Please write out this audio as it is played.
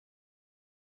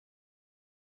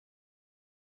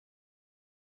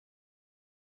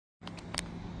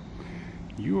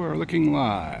You are looking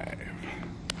live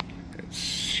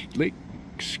at Lake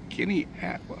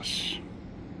Skaneateles.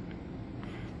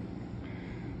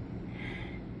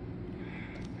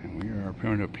 And we are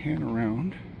going to pan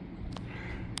around.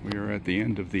 We are at the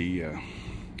end of the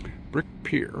brick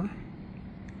pier.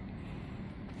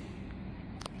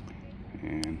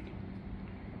 And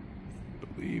I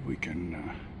believe we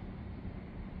can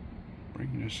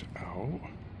bring this out.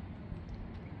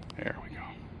 There we go.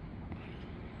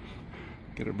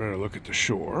 Get a better look at the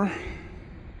shore.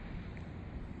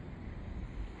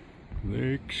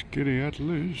 Lake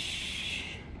Skaneateles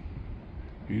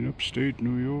in upstate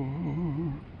New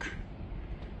York.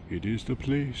 It is the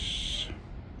place.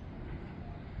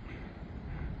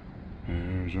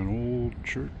 There's an old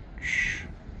church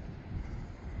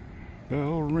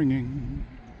bell ringing.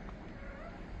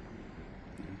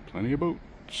 Plenty of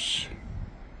boats.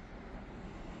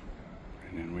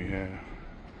 And then we have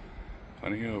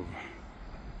plenty of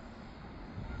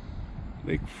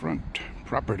lakefront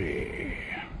property.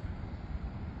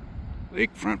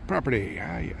 Lakefront property.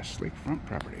 Ah, yes, lakefront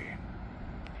property.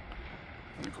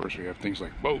 And of course, we have things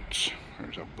like boats.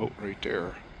 There's a boat right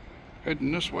there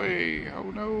heading this way.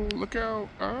 Oh no, look out.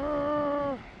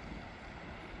 Ah!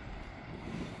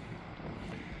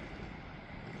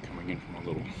 Coming in from a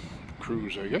little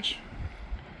cruise, I guess.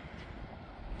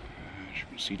 As you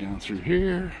can see down through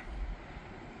here.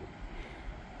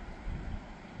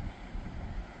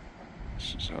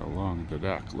 This is how long the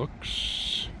dock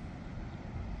looks.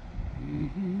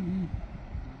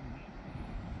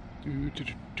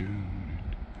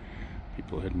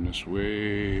 People heading this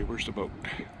way. Where's the boat?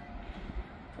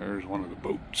 There's one of the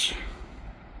boats.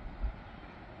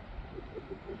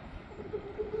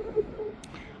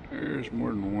 There's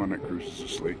more than one that cruises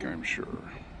this lake, I'm sure.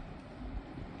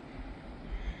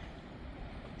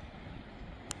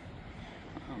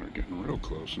 Oh, they're getting real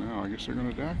close now. I guess they're going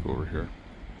to dock over here.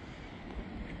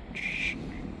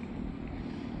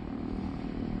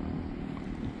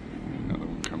 Another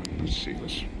one coming. Let's see.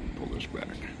 Let's pull this back.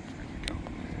 There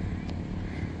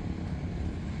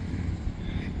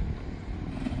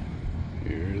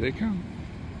we go. Here they come.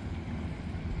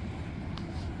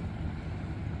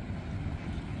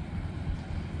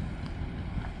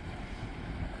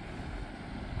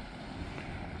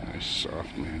 Nice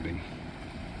soft landing.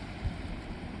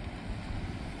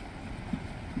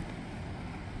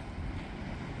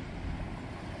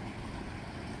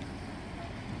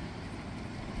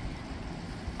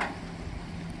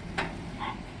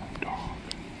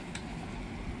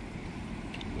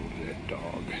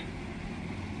 Dog.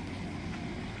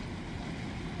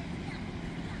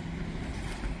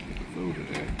 Get a load of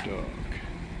that dog.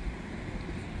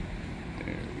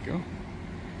 There we go.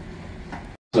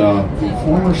 The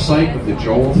former site of the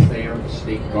Joel Thayer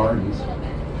State Gardens,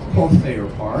 called Thayer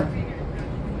Park.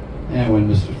 And when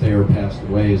Mr. Thayer passed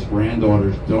away, his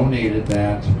granddaughters donated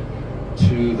that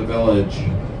to the village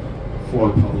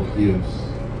for public use.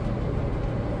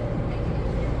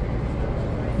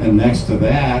 And next to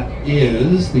that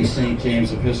is the St.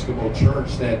 James Episcopal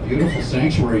Church. That beautiful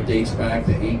sanctuary dates back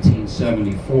to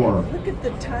 1874. Look at the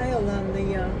tile on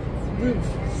the roof.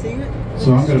 See it?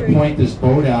 So I'm going to point this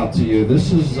boat out to you.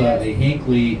 This is a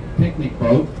Hinckley picnic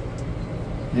boat.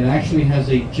 It actually has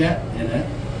a jet in it.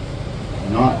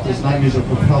 Does not use a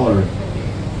propeller.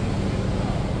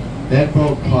 That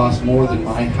boat costs more than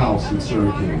my house in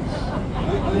Syracuse.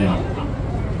 Yeah.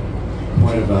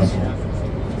 Quite a vessel.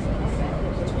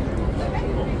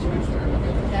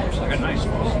 A nice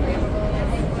one.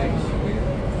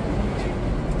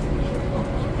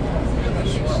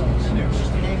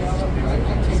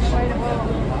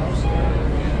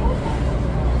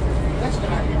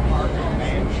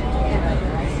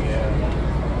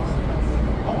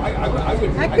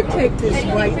 I could take this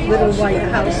little white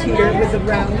house here with the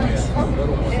rounds.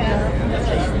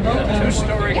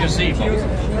 Two-story gazebo.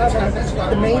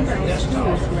 The main house too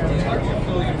is round.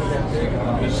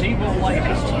 Gazebo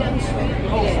lighthouse.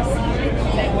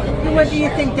 What do you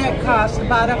think that costs?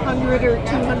 About 100 or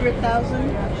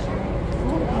 200,000?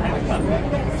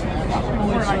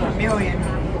 More like $1 million.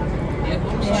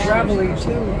 Probably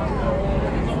too.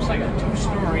 Looks like a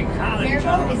two-story cottage.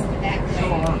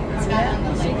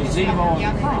 Gazebo.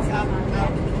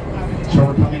 So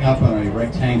we're coming up on a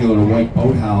rectangular white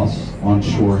boathouse on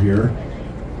shore here.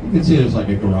 You can see there's like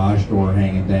a garage door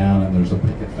hanging down and there's a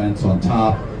picket fence on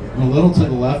top. And a little to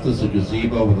the left is a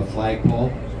gazebo with a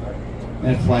flagpole.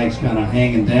 That flag's kind of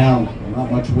hanging down. Not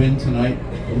much wind tonight.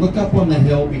 But look up on the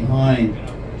hill behind.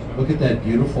 Look at that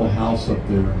beautiful house up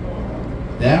there.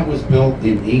 That was built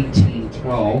in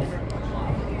 1812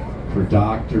 for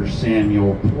Dr.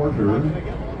 Samuel Porter.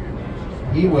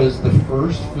 He was the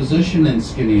first physician in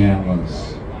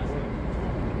Skaneateles.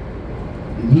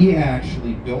 And he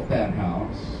actually built that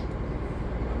house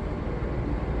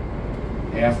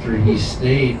after he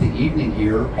stayed the evening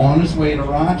here on his way to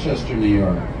Rochester, New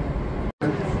York.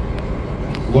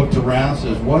 Looked around,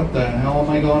 says, what the hell am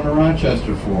I going to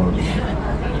Rochester for?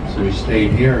 So he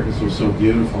stayed here because it was so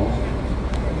beautiful.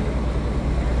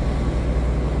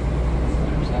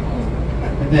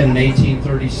 And then in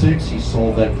 1836, he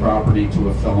sold that property to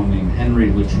a fellow named Henry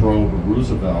Latrobe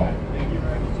Roosevelt.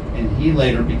 And he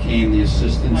later became the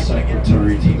Assistant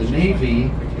Secretary to the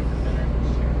Navy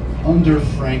under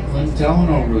Franklin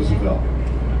Delano Roosevelt.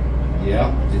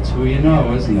 Yeah, it's who you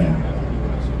know, isn't it?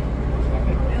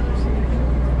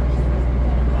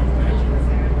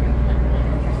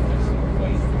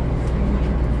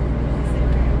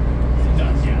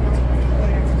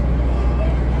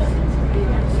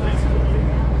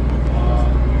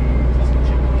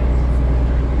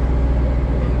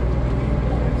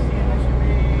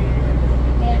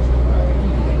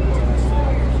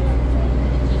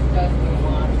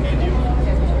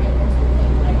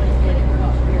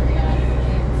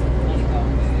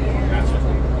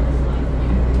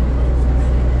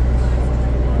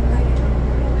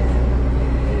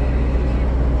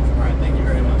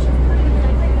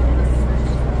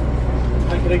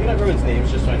 Can I get everyone's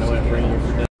names just so I know what I'm bringing for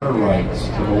dinner? Rights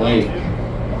to the lake.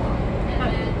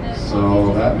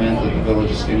 So that meant that the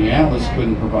village of Skaneateles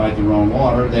couldn't provide their own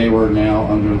water. They were now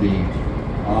under the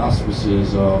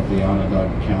auspices of the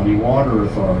Onondaga County Water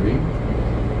Authority.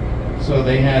 So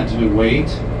they had to wait.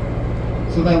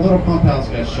 So that little pump house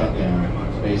got shut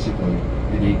down, basically,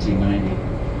 in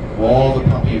 1890. All the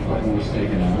pumping equipment was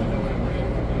taken out,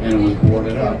 and it was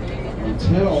boarded up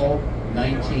until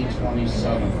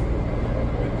 1927.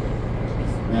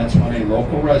 That's when a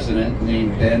local resident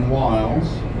named Ben Wiles,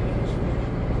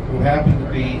 who happened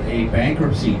to be a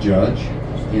bankruptcy judge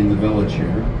in the village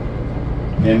here,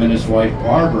 him and his wife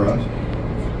Barbara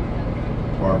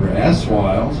S.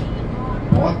 Wiles,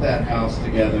 bought that house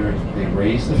together. They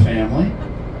raised the family,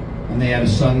 and they had a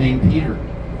son named Peter.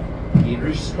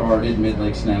 Peter started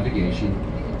Mid-Lakes Navigation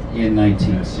in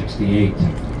 1968.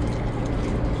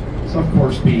 So, of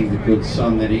course, being the good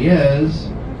son that he is,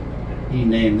 he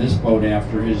named this boat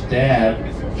after his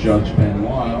dad, Judge Ben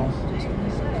Wiles.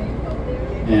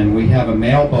 And we have a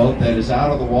mail boat that is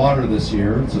out of the water this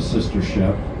year. It's a sister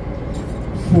ship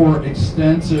for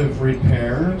extensive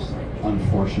repairs,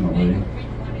 unfortunately.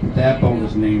 That boat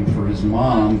was named for his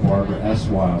mom, Barbara S.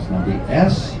 Wiles. Now, the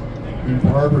S in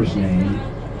Barbara's name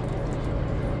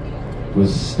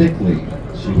was Stickley.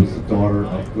 She was the daughter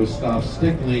of Gustav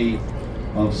Stickley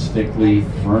of Stickley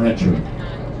Furniture.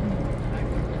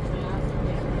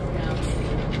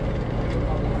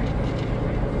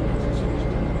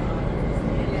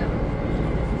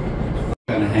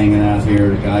 Kind of hanging out here,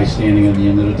 the guy standing on the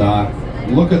end of the dock.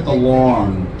 Look at the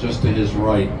lawn just to his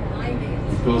right.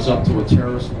 It goes up to a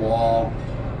terrace wall.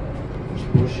 There's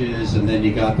bushes, and then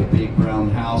you got the big brown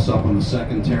house up on the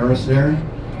second terrace there,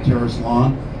 terrace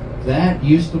lawn. That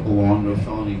used to belong to a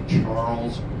fellow named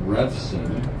Charles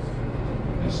Revson.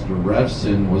 Mr.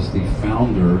 Revson was the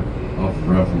founder of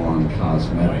Revlon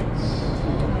Cosmetics.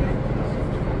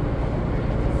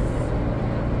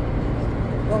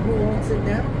 Well, who owns it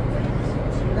now?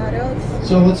 Not us.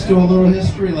 So let's do a little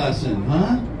history lesson,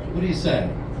 huh? What do you say?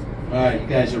 All right, you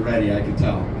guys are ready, I can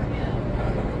tell.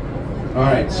 All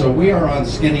right, so we are on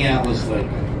Skaneateles Lake.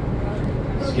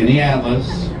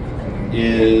 Skaneateles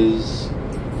is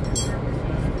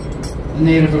a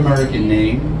Native American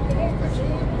name.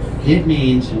 It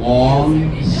means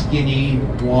long, skinny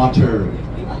water.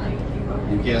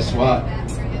 And guess what?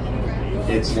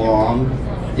 It's long,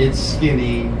 it's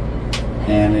skinny,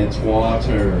 and it's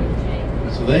water.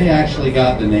 So they actually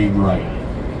got the name right.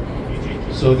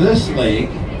 So this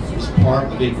lake is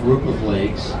part of a group of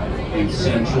lakes in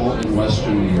central and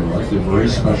western New York. They're very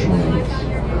special lakes.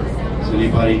 Does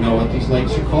anybody know what these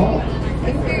lakes are called?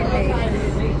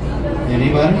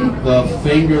 Anybody? The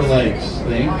Finger Lakes.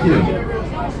 Thank you.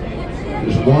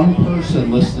 There's one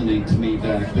person listening to me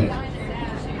back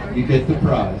there. You get the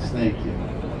prize. Thank you.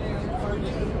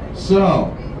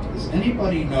 So, does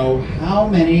anybody know how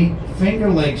many Finger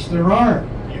Lakes there are?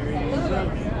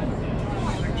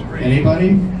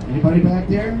 Anybody? Anybody back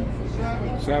there?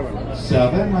 7.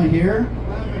 7 right here.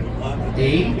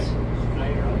 8.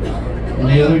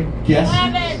 Any other guesses?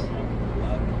 11.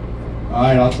 All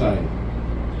right, I'll tell you.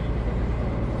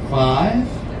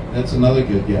 5. That's another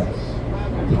good guess.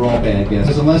 They're all bad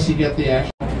guesses, unless you get the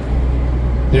actual.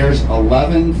 There's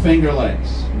 11 Finger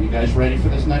Lakes. You guys ready for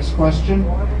this next question?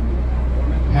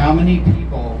 How many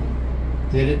people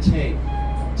did it take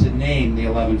to name the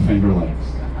 11 Finger Lakes?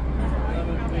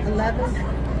 11.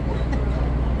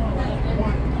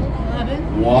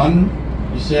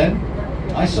 1, you said?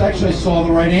 Actually saw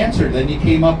the right answer. Then you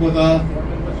came up with a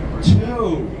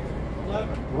 2.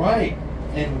 Right.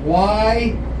 And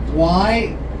why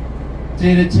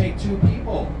did it take 2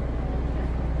 people?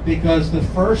 Because the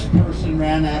first person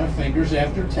ran out of fingers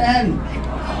after 10.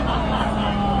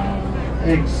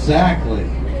 Exactly.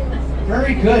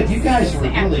 Very good. You guys were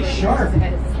really sharp.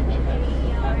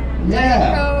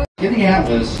 Yeah.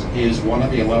 Skaneateles is one of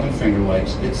the 11 Finger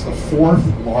Lakes. It's the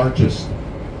 4th largest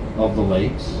of the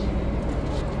lakes.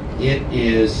 It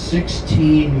is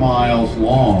 16 miles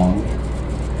long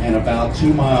and about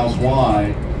 2 miles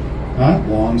wide.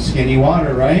 Long, skinny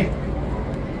water, right?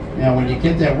 Now, when you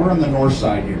get there, we're on the north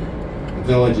side here. The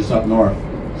village is up north.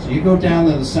 So you go down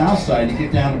to the south side, you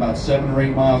get down about 7 or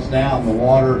 8 miles down, the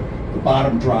water, the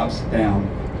bottom drops down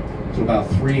to about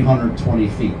 320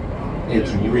 feet.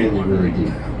 It's really, really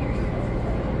deep.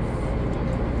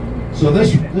 So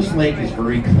this lake is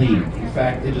very clean. In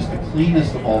fact, it is the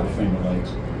cleanest of all the Finger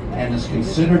Lakes and is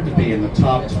considered to be in the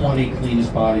top 20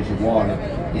 cleanest bodies of water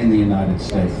in the United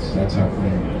States. That's how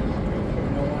clean it is.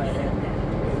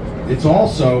 It's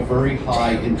also very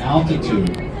high in altitude.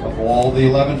 Of all the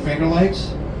 11 Finger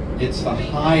Lakes, it's the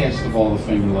highest of all the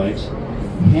Finger Lakes,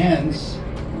 hence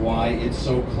why it's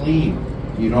so clean.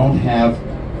 You don't have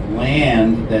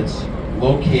land that's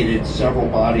located several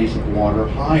bodies of water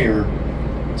higher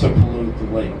to pollute the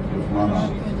lake with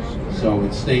runoff. So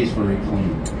it stays very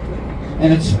clean.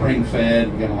 And it's spring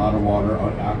fed, we get a lot of water,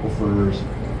 aquifers,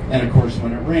 and of course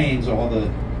when it rains,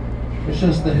 it's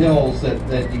just the hills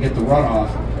that you get the runoff.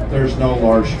 There's no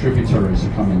large tributaries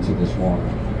that come into this water.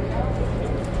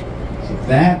 So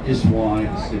that is why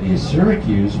the city of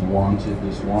Syracuse wanted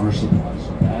this water supply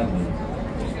so badly.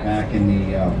 Back in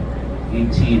the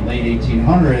late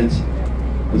 1800s,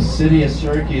 the city of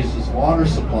Syracuse's water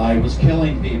supply was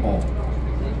killing people.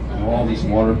 All these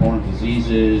waterborne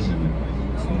diseases, and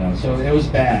so it was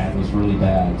bad. It was really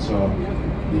bad. So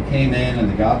they came in and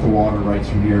they got the water rights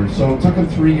from here. So it took them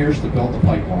 3 years to build the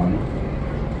pipeline.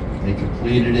 They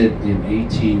completed it in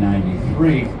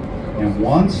 1893, and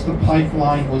once the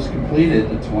pipeline was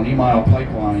completed, a 20-mile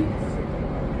pipeline,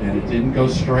 and it didn't go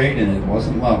straight and it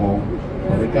wasn't level,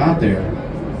 but it got there,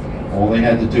 all they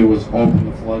had to do was open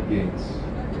the floodgates.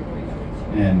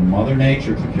 And Mother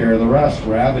Nature took care of the rest,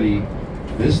 gravity.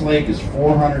 This lake is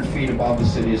 400 feet above the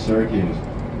city of Syracuse.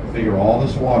 Figure all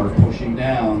this water pushing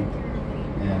down,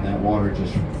 and that water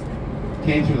just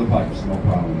came through the pipes, no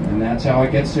problem. And that's how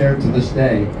it gets there to this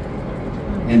day,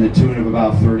 in the tune of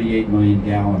about 38 million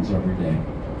gallons every day.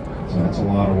 So that's a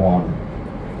lot of water.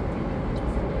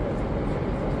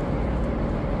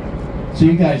 So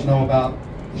you guys know about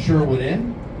the Sherwood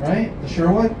Inn, right? The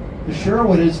Sherwood? The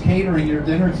Sherwood is catering your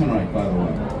dinner tonight, by the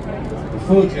way. The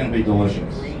food's going to be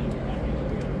delicious.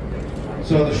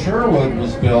 So the Sherwood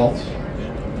was built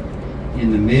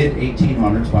in the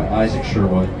mid-1800s by Isaac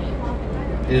Sherwood.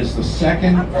 It is the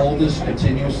second oldest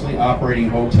continuously operating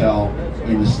hotel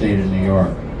in the state of New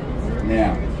York.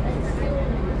 Now,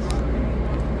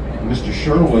 Mr.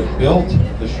 Sherwood built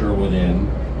the Sherwood Inn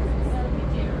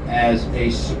as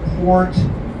a support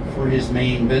for his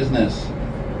main business,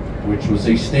 which was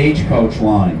a stagecoach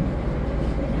line,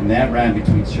 and that ran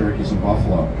between Syracuse and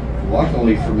Buffalo.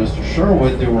 Luckily for Mr.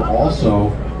 Sherwood, there were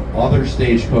also other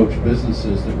stagecoach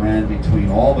businesses that ran between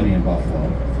Albany and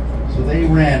Buffalo. So they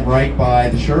ran right by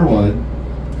the Sherwood.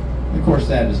 Of course,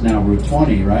 that is now Route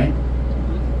 20, right?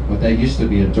 But that used to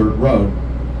be a dirt road.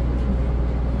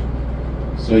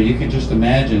 So you can just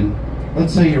imagine,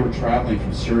 let's say you were traveling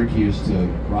from Syracuse to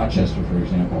Rochester, for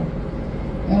example.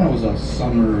 And it was a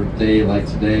summer day like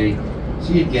today.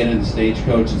 So you'd get in the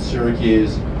stagecoach in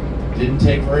Syracuse. Didn't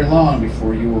take very long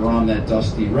before you were on that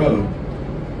dusty road,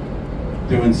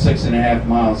 doing 6.5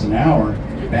 miles an hour,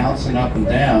 bouncing up and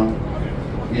down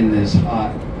in this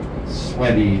hot,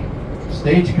 sweaty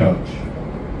stagecoach.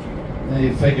 And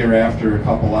you figure after a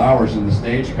couple hours in the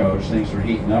stagecoach, things were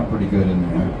heating up pretty good in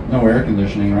there. No air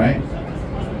conditioning, right?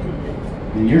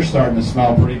 And you're starting to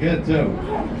smell pretty good too.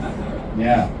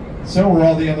 Yeah. So were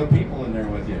all the other people in there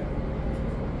with you.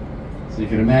 So you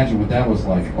can imagine what that was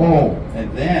like. Oh, and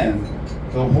then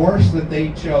the horse that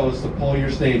they chose to pull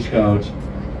your stagecoach,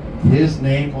 his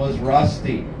name was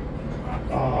Rusty.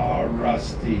 Oh,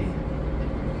 Rusty.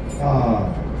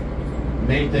 Oh,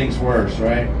 made things worse,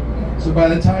 right? So by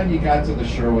the time you got to the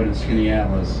Sherwood and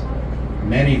Skaneateles,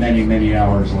 many, many, many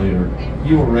hours later,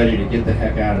 you were ready to get the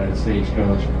heck out of that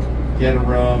stagecoach, get a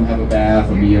room, have a bath,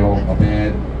 a meal, a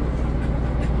bed,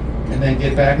 and then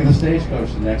get back in the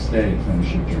stagecoach the next day to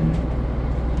finish your journey.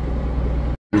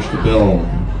 to build,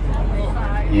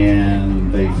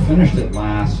 and they finished it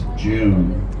last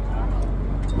June.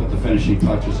 Put the finishing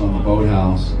touches on the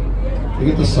boathouse. Look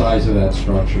at the size of that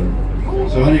structure.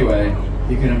 So anyway,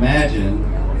 you can imagine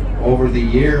over the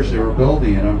years they were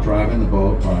building it. I'm driving the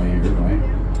boat by here, right?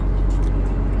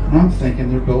 And I'm thinking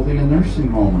they're building a nursing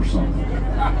home or something.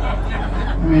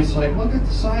 I mean, it's like, look at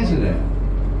the size of that.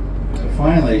 So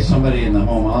finally, somebody in the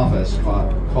home office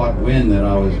caught wind that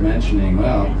I was mentioning,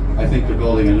 well, I think they're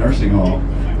building a nursing home.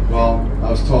 Well, I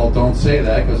was told, don't say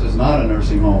that because it's not a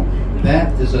nursing home.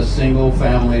 That is a single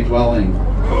family dwelling.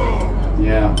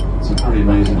 Yeah, it's pretty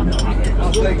amazing.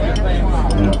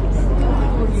 Yeah.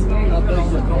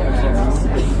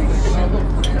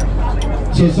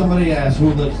 So somebody asked,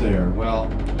 who lives there? Well,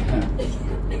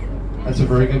 that's a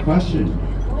very good question.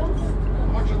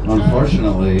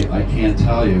 Unfortunately, I can't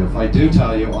tell you. If I do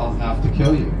tell you, I'll have to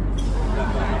kill you.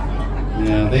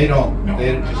 Yeah, they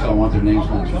just don't want their names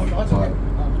mentioned. But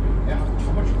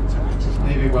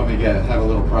maybe when we have a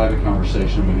little private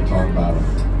conversation, we can talk about it.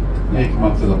 Maybe come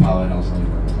up to the pilot house later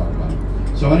and talk about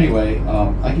it. So anyway,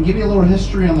 I can give you a little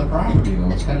history on the property, though.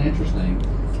 It's kind of interesting.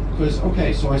 Because,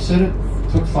 okay, so I said it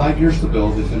took 5 years to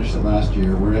build. They finished it last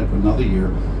year. We're at another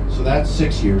year. So that's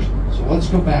 6 years. So let's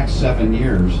go back 7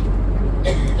 years.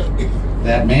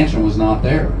 That mansion was not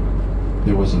there.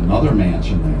 There was another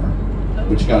mansion there,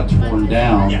 which got torn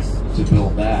down to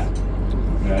build that.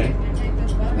 Okay?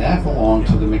 That belonged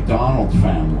to the McDonald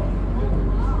family.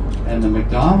 And the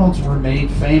McDonalds were made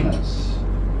famous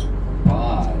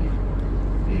by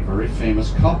a very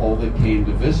famous couple that came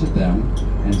to visit them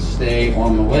and stay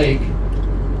on the lake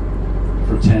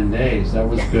for 10 days. That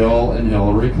was Bill and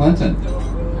Hillary Clinton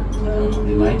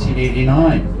in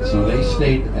 1989. So they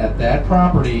stayed at that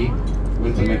property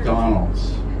with the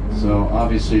McDonalds. So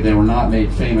obviously they were not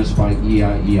made famous by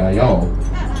E-I-E-I-O.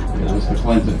 It was the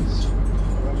Clintons.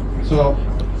 So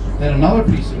then another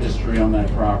piece of history on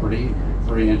that property,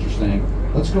 very interesting.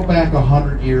 Let's go back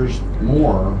 100 years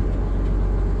more,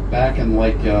 back in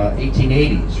like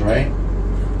 1880s, right?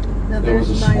 There was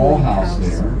a small house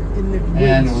there,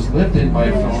 and it was lived in by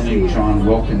a fellow named John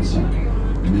Wilkinson.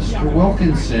 Mr.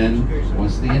 Wilkinson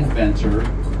was the inventor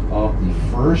of the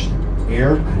first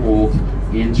air-cooled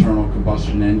internal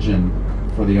combustion engine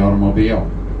for the automobile.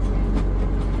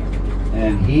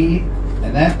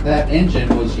 And that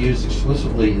engine was used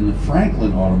exclusively in the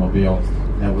Franklin automobile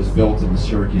that was built in the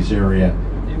Syracuse area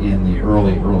in the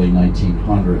early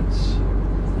 1900s.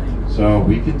 So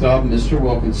we could dub Mr.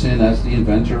 Wilkinson as the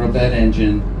inventor of that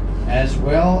engine, as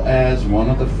well as one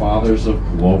of the fathers of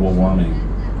global warming.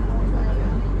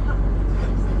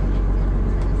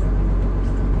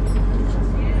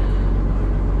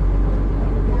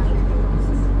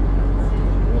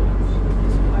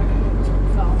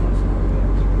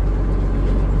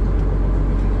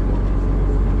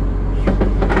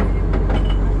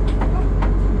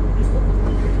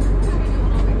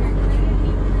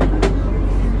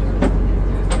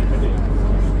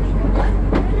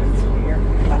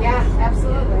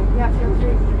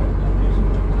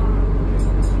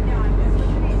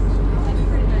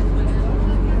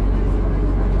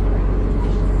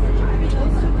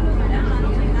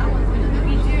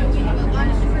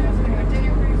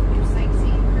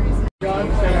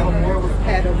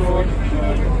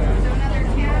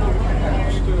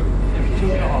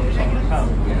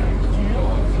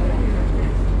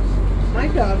 My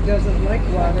dog doesn't like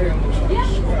water.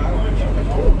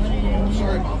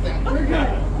 Sorry about that.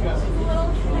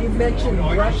 You mentioned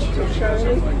brush to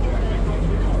Charlie. He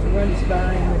runs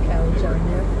by in the couch on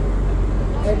here.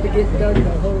 I have to get Doug to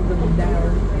hold him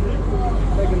down.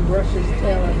 If I can brush his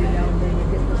tail every now and then to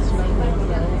get the smell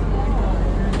out.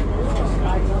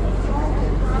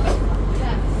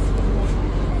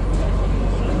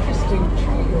 Interesting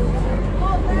tree over there.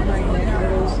 Behind that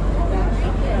rose.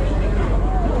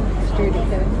 Straight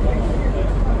ahead.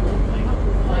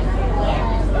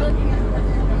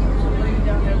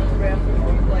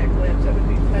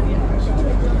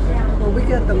 Well, we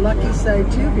got the lucky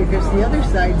side too because the other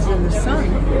side's in the sun.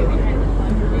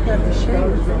 We got the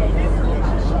shade.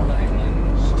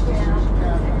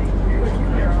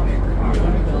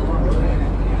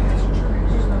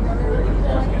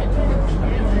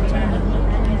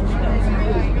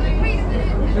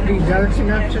 It'll be dark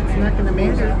enough, it's not going to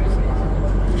matter.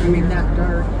 I mean, not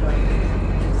dark, but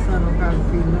the sun will probably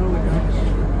be low enough.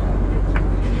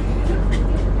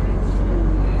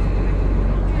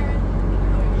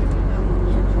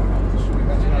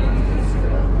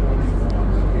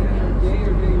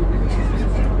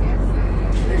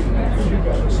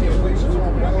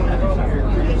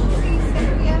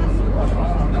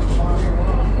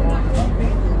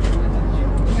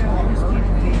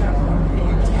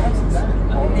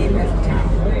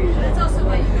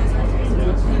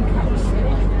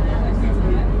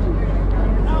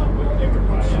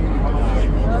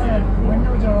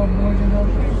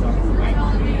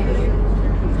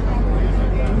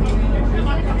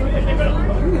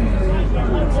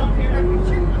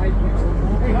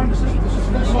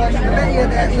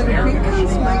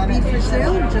 place might be for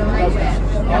sale, John.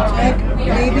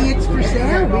 Maybe it's for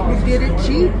sale. We could get it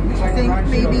cheap. You think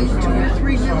maybe 2 or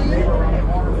 3 million?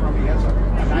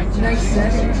 Nice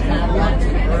setting.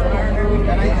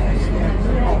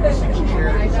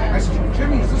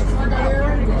 Jimmy, is this car guy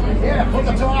there? Yeah, put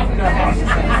the top in there.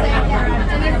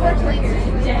 And unfortunately,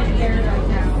 it's dead here right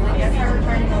now. Like, if I were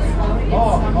trying to go slow,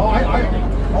 I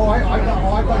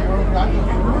thought you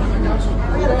were over.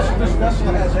 I guess this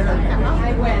Tesla has air.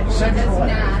 I wish. It does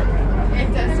not. It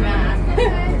does not.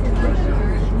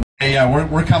 Yeah,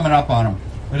 we're coming up on them.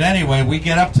 But anyway, we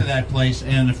get up to that place,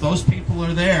 and if those people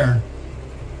are there,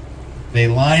 they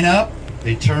line up,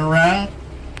 they turn around,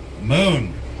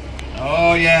 moon.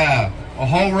 Oh yeah, a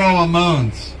whole row of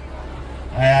moons.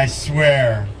 I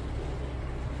swear.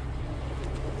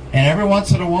 And every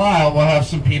once in a while, we'll have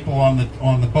some people on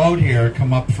the boat here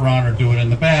come up front or do it in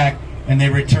the back, and they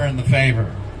return the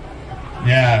favor.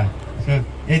 Yeah, so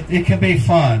it can be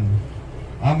fun.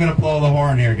 I'm gonna blow the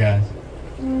horn here, guys.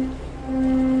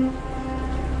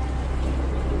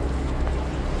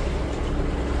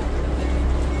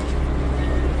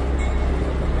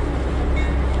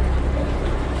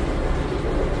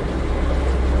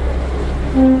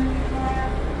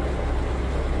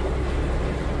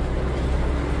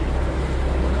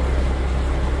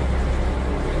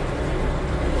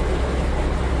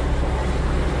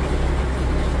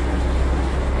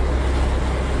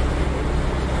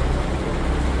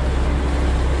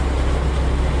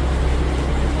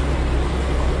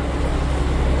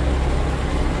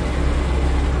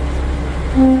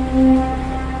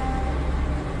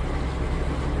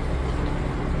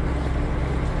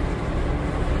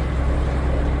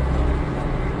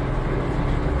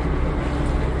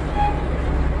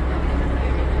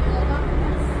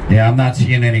 Yeah, I'm not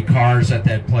seeing any cars at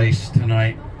that place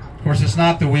tonight. Of course, it's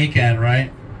not the weekend, right?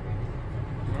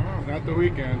 No, not the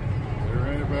weekend. You're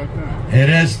right about that. It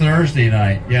is Thursday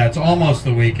night. Yeah, it's almost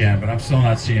the weekend, but I'm still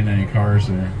not seeing any cars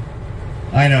there.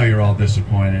 I know you're all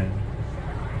disappointed.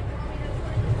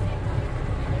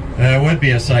 It would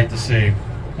be a sight to see.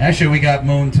 Actually, we got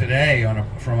moon today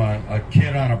from a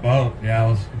kid on a boat.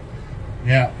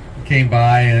 Yeah, came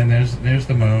by and there's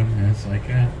the moon. And it's like,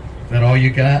 is that all you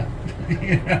got?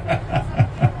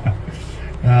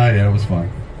 Yeah, it was fun.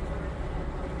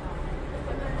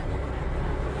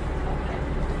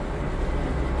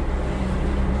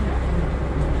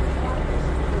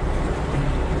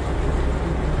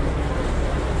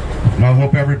 I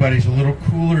hope everybody's a little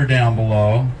cooler down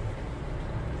below.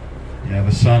 Yeah,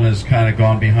 the sun has kind of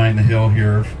gone behind the hill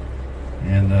here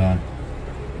and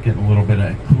getting a little bit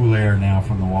of cool air now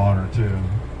from the water too.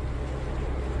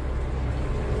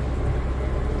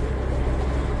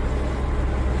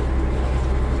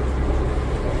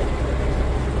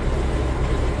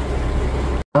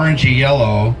 Orangey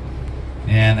yellow,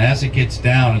 and as it gets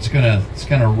down, it's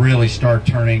gonna really start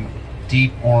turning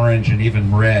deep orange and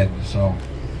even red. So,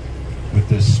 with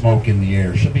this smoke in the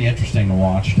air, should be interesting to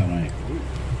watch tonight.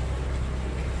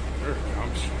 There it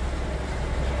comes.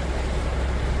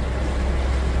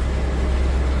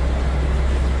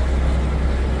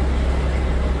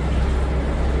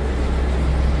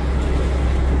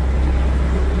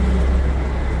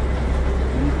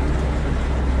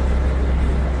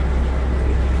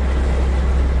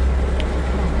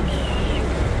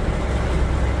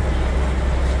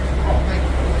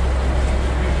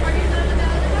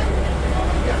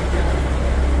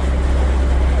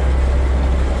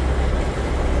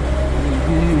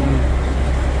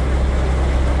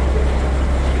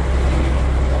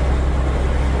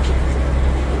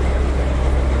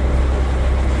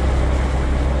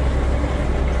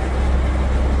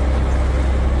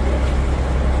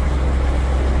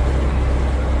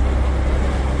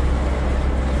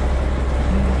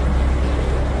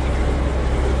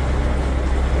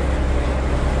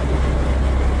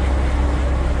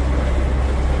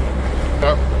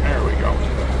 Oh, there we go.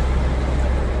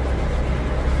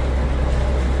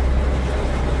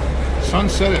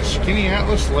 Sunset at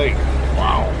Skaneateles Lake.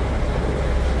 Wow.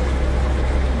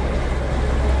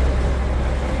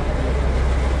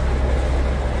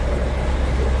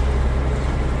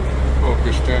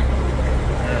 Focused in.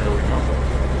 There we go.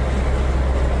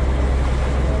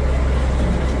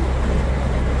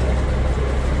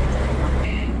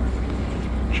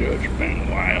 Judge Ben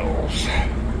Wiles.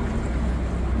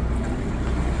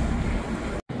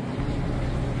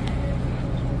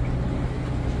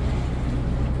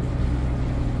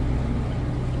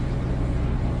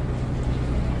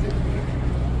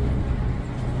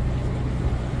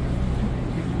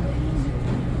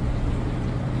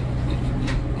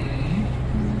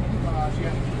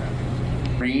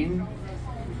 Green,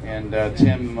 and And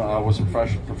Tim was a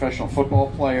professional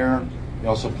football player. He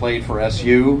also played for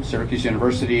SU, Syracuse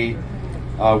University,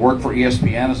 worked for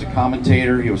ESPN as a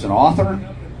commentator. He was an author.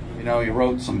 You know, he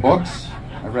wrote some books.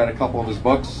 I read a couple of his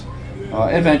books,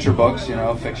 adventure books, you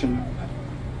know, fiction.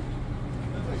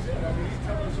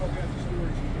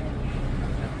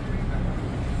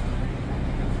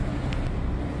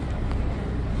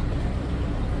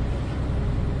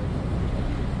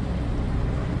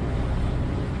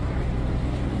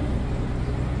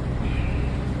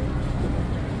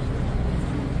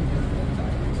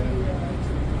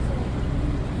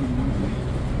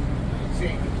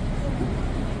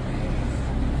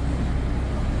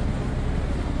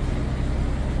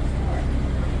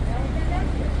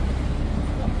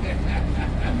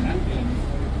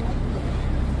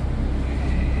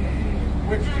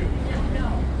 Which two?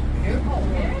 Him?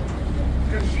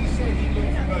 Because she said he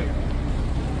looked familiar.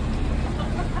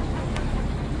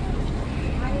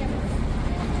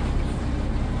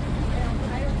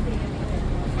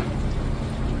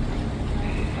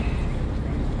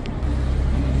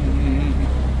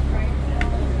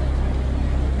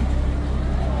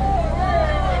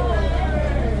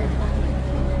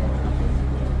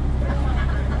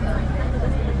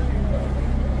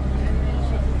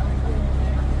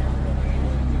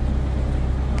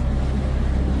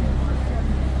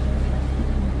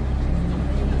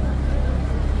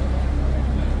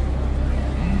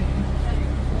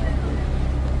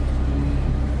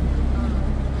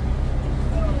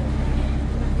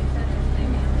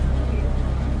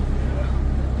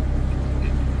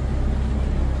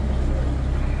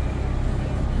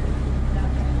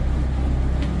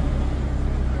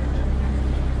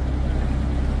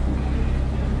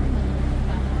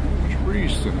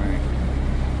 Tonight.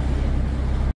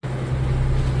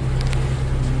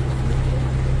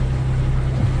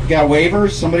 Got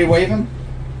waivers? Somebody waving?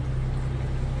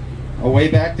 Way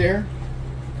back there?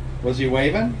 Was he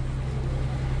waving?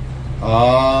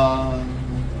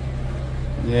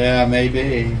 Yeah,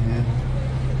 maybe.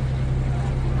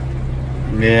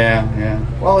 Yeah.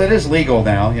 Well, it is legal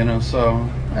now, you know, so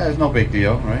it's no big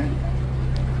deal, right?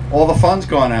 All the fun's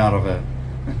gone out of it.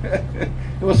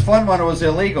 It was fun when it was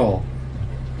illegal.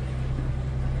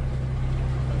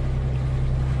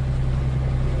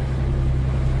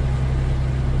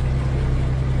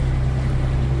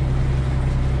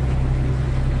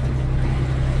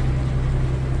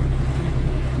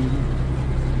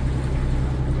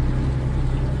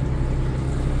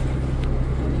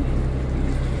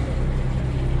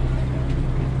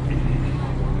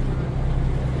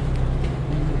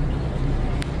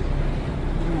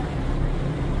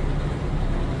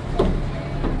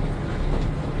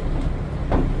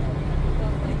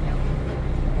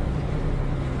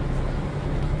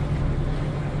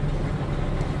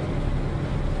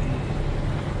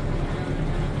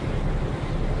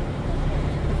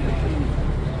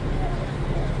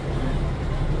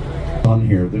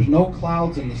 Here. There's no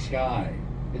clouds in the sky.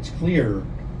 It's clear,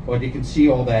 but you can see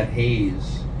all that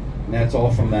haze, and that's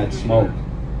all from that smoke.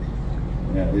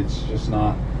 Yeah, it's just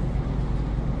not.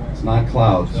 It's not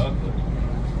clouds.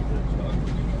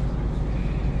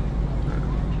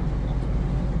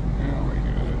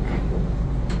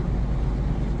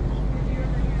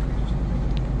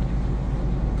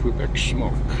 Quebec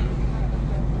smoke.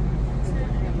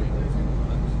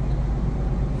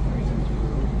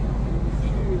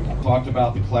 Talked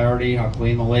about the clarity, how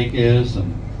clean the lake is,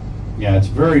 and yeah, it's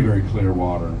very, very clear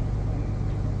water.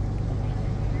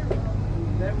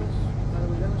 That was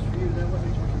for you. That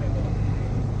wasn't for me.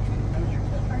 That was your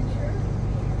test. Are you sure?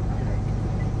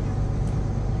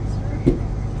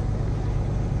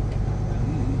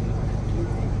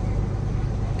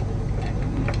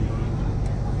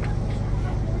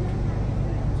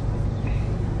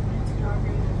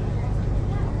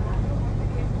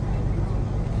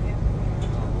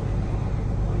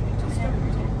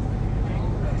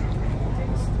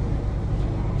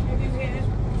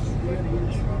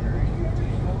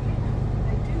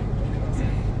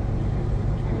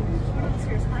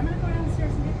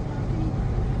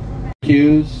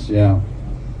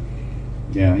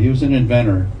 Yeah, he was an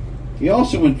inventor. He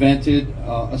also invented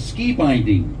a ski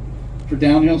binding for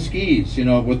downhill skis, you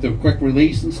know, with the quick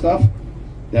release and stuff.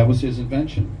 That was his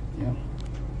invention, yeah.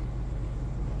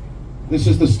 This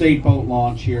is the state boat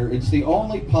launch here. It's the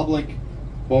only public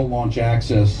boat launch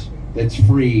access that's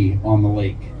free on the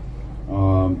lake.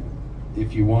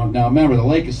 If you want, now remember, the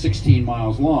lake is 16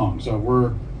 miles long, so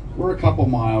we're a couple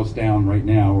miles down right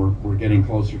now. We're getting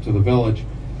closer to the village.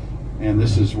 And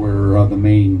this is where the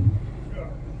main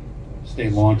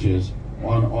state launch is.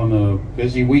 On the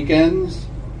busy weekends,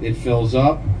 it fills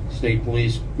up. state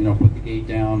police, put the gate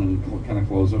down and kind of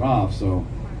close it off, so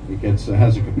it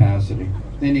has a capacity.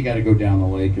 Then you got to go down the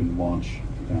lake and launch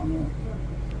down there.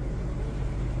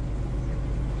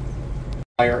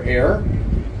 Fire Air,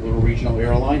 little regional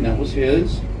airline, that was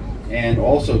his, and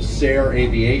also Sair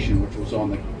Aviation, which was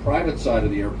on the private side of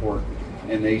the airport,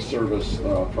 and they service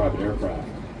private aircraft.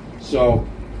 So,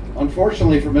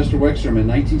 unfortunately for Mr. Wickstrom, in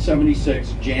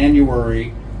 1976,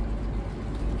 January,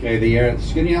 okay, the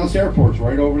Skaneateles Airport's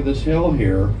right over this hill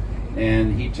here,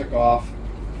 and he took off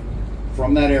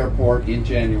from that airport in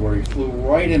January, flew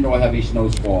right into a heavy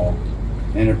snowsquall,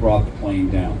 and it brought the plane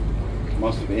down.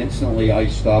 Must have instantly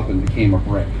iced up and became a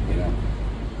brick,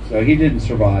 So he didn't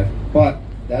survive, but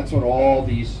that's what all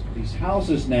these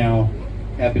houses now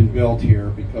have been built here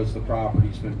because the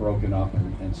property's been broken up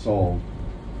and sold.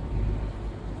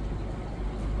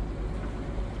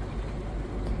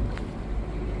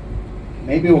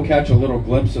 Maybe we'll catch a little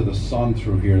glimpse of the sun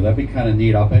through here. That'd be kind of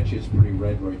neat. I'll bet you it's pretty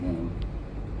red right now.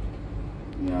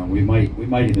 Yeah, we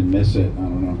might even miss it. I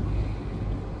don't know.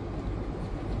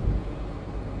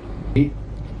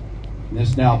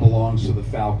 This now belongs to the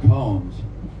Falcones.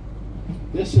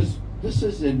 This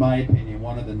is, in my opinion,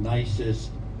 one of the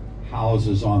nicest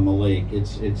houses on the lake.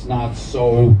 It's not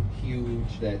so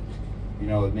huge that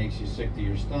it makes you sick to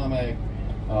your stomach.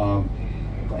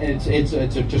 It's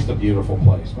just a beautiful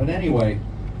place. But anyway,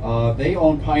 they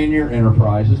own Pioneer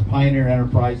Enterprises. Pioneer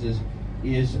Enterprises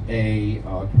is a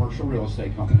commercial real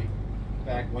estate company. In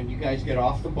fact, when you guys get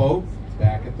off the boat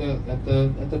back at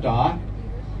the dock,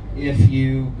 if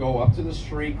you go up to the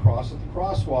street, cross at the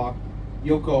crosswalk,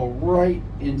 you'll go right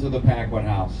into the Packwood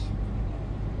house.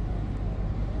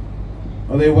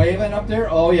 Are they waving up there?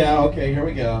 Oh yeah, okay, here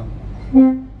we go.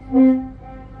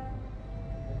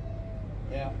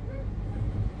 Yeah.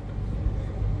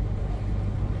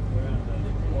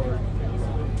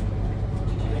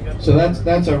 So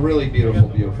that's a really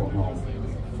beautiful home.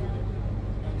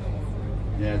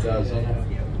 Yeah, it does.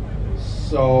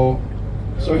 So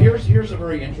here's a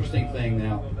very interesting thing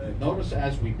now. Notice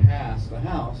as we pass the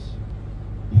house,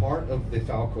 part of the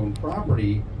Falcone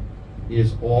property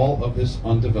is all of this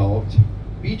undeveloped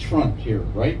beachfront here,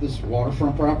 right? This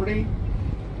waterfront property.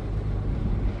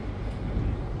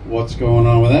 What's going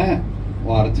on with that? A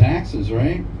lot of taxes,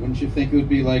 right? Wouldn't you think it would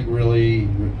be like really?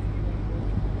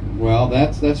 Well,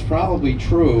 that's probably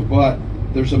true, but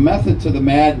there's a method to the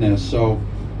madness. So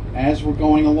as we're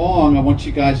going along, I want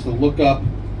you guys to look up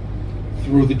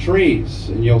through the trees,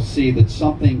 and you'll see that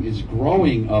something is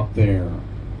growing up there.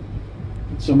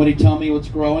 Can somebody tell me what's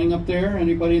growing up there?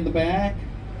 Anybody in the back?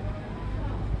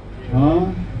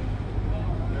 Huh?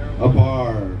 A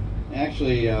bar.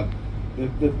 Actually,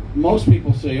 most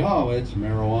people say, oh, it's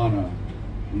marijuana.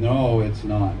 No, it's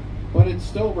not. But it's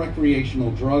still recreational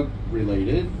drug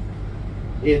related.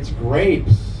 It's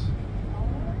grapes.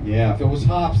 Yeah, if it was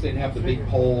hops, they'd have the big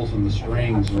poles and the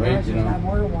strings, right?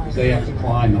 Because they have to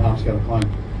climb. The hops got to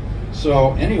climb.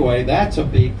 So anyway, that's a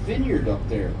big vineyard up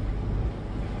there,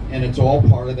 and it's all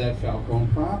part of that Falcone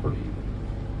property.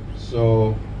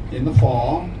 So in the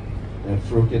fall, that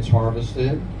fruit gets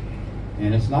harvested,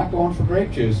 and it's not going for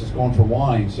grape juice; it's going for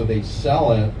wine. So they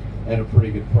sell it at a pretty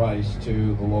good price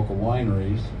to the local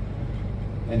wineries,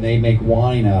 and they make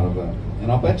wine out of it.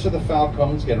 And I'll bet you the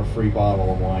Falcones get a free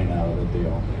bottle of wine out of the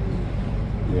deal.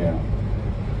 Yeah.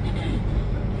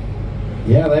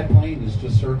 Yeah, that plane is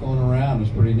just circling around.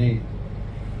 It's pretty neat.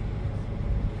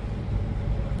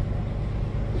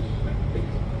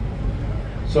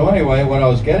 So anyway, what I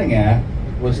was getting at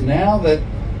was now that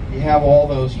you have all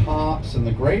those hops and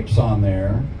the grapes on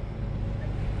there,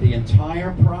 the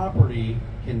entire property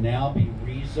can now be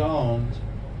rezoned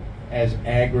as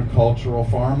agricultural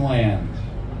farmland,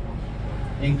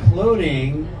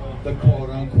 including the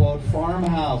quote-unquote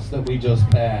farmhouse that we just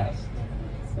passed.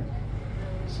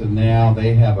 So now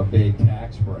they have a big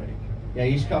tax break. Yeah,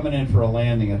 he's coming in for a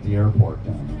landing at the airport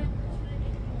down there.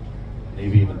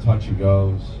 Maybe even touch and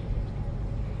goes.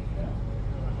 Yeah.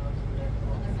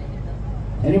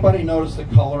 Anybody notice the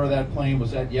color of that plane?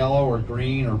 Was that yellow or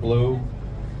green or blue?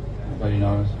 Anybody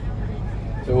notice?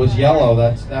 If it was yellow,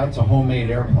 that's a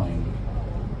homemade airplane.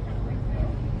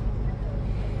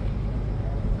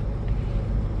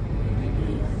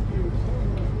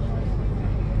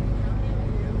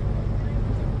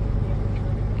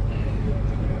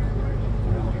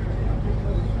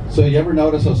 So you ever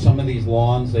notice how some of these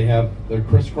lawns, they're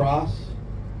crisscross?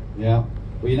 Yeah.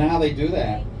 Well, you know how they do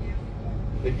that?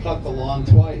 They cut the lawn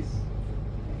twice.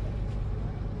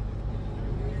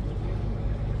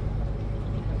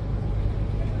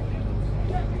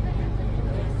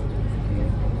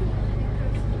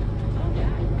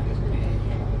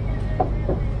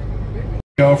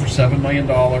 Go for $7 million.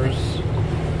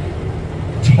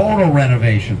 Total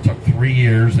renovation took 3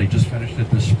 years. They just finished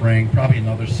it this spring. Probably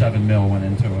another $7 million went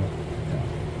into it. Yeah.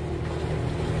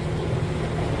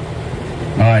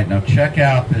 All right, now check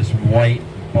out this white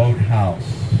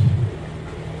boathouse.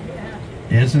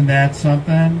 Isn't that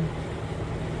something?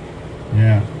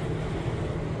 Yeah.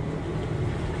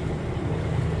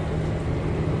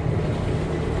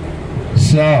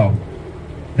 So,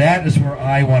 that is where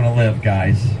I want to live,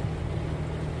 guys.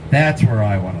 That's where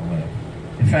I want to live.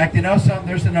 In fact, you know something?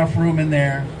 There's enough room in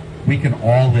there. We can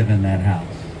all live in that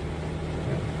house.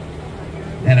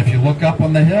 And if you look up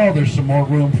on the hill, there's some more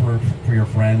room for your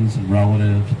friends and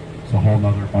relatives. There's a whole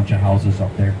other bunch of houses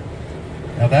up there.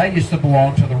 Now, that used to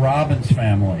belong to the Robbins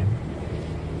family.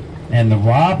 And the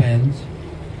Robbins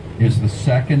is the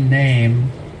second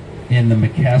name in the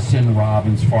McKesson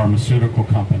Robbins Pharmaceutical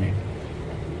Company.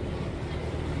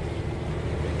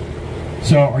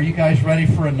 So, are you guys ready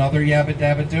for another Yabba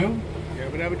Dabba Doo?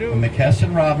 Yabba Dabba Doo. The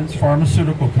McKesson Robbins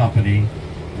Pharmaceutical Company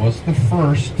was the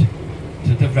first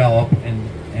to develop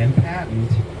and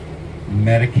patent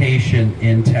medication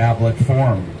in tablet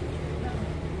form.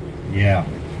 Yeah,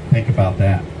 think about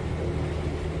that.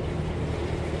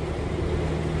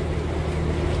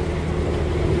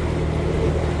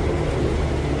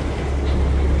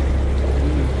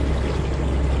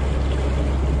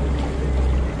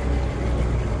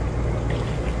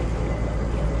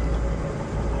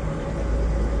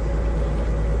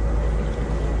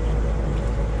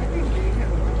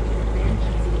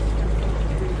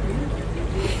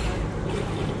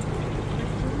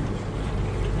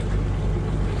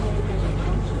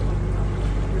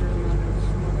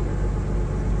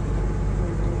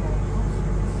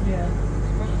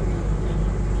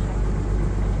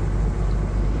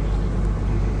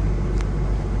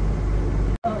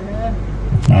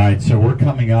 Alright, so we're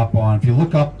coming up on, if you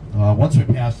look up, once we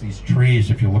pass these trees,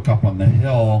 if you look up on the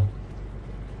hill,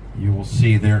 you will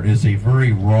see there is a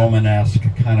very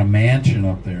Romanesque kind of mansion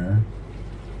up there.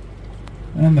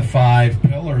 And the 5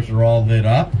 pillars are all lit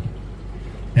up.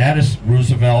 That is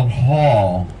Roosevelt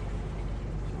Hall.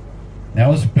 That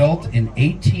was built in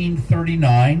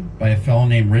 1839 by a fellow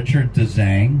named Richard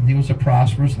Dzang. He was a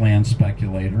prosperous land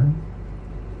speculator.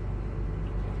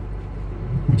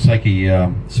 Looks like he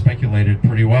speculated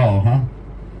pretty well, huh?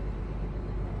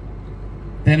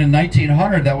 Then in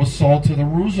 1900, that was sold to the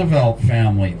Roosevelt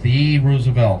family, the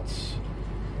Roosevelts.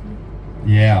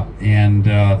 Yeah, and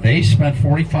they spent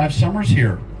 45 summers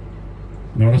here.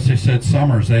 Notice they said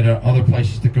summers. They had other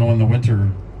places to go in the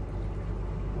winter.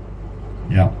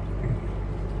 Yeah.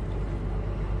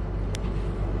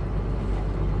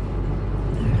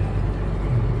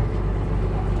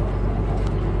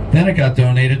 Then it got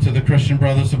donated to the Christian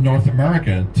Brothers of North America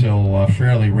until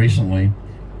fairly recently,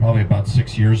 probably about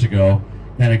 6 years ago.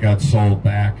 Then it got sold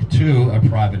back to a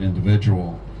private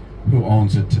individual who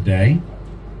owns it today.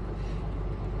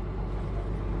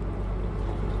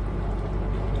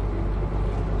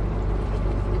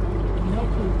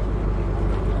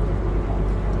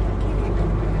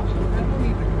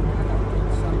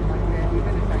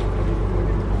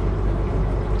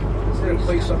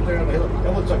 Place up there on the hill.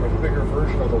 That looks like a bigger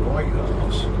version of the White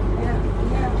House.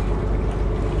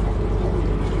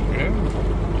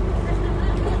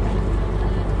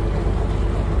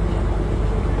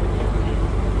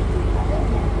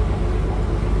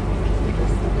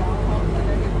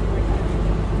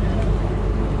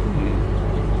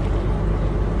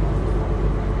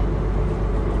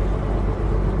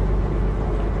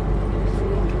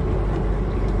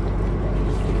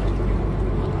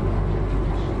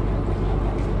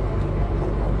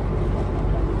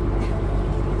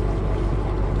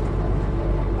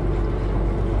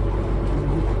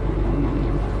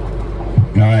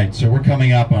 All right, so we're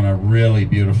coming up on a really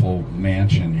beautiful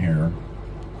mansion here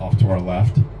off to our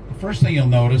left. The first thing you'll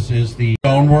notice is the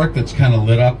stonework that's kind of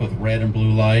lit up with red and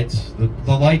blue lights.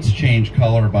 The lights change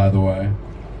color, by the way.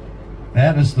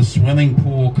 That is the swimming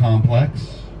pool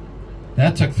complex.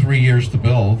 That took 3 years to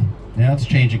build. Yeah, it's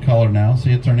changing color now.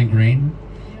 See it turning green?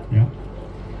 Yeah.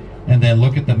 And then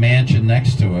look at the mansion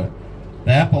next to it.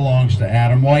 That belongs to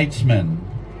Adam Weitzman.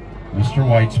 Mr.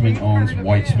 Weitzman owns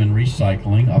Weitzman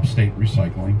Recycling, Upstate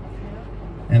Recycling,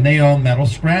 and they own metal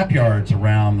scrap yards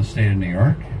around the state of New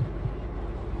York.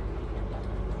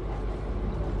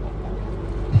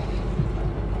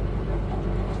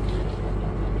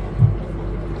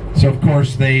 So of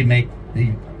course they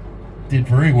did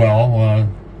very well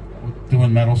with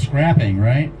doing metal scrapping,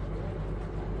 right?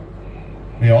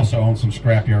 They also own some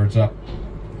scrap yards up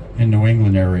in New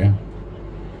England area.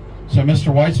 So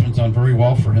Mr. Weitzman's done very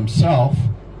well for himself,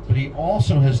 but he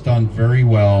also has done very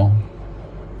well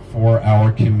for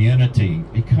our community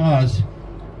because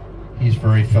he's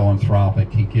very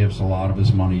philanthropic. He gives a lot of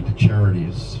his money to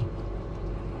charities.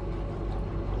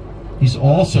 He's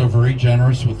also very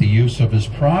generous with the use of his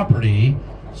property,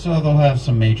 so they'll have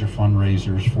some major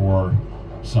fundraisers for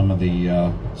some of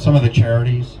the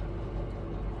charities.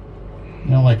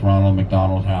 You know, like Ronald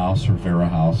McDonald House or Vera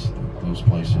House, those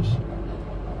places.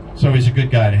 So he's a good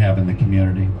guy to have in the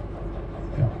community.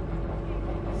 Yeah.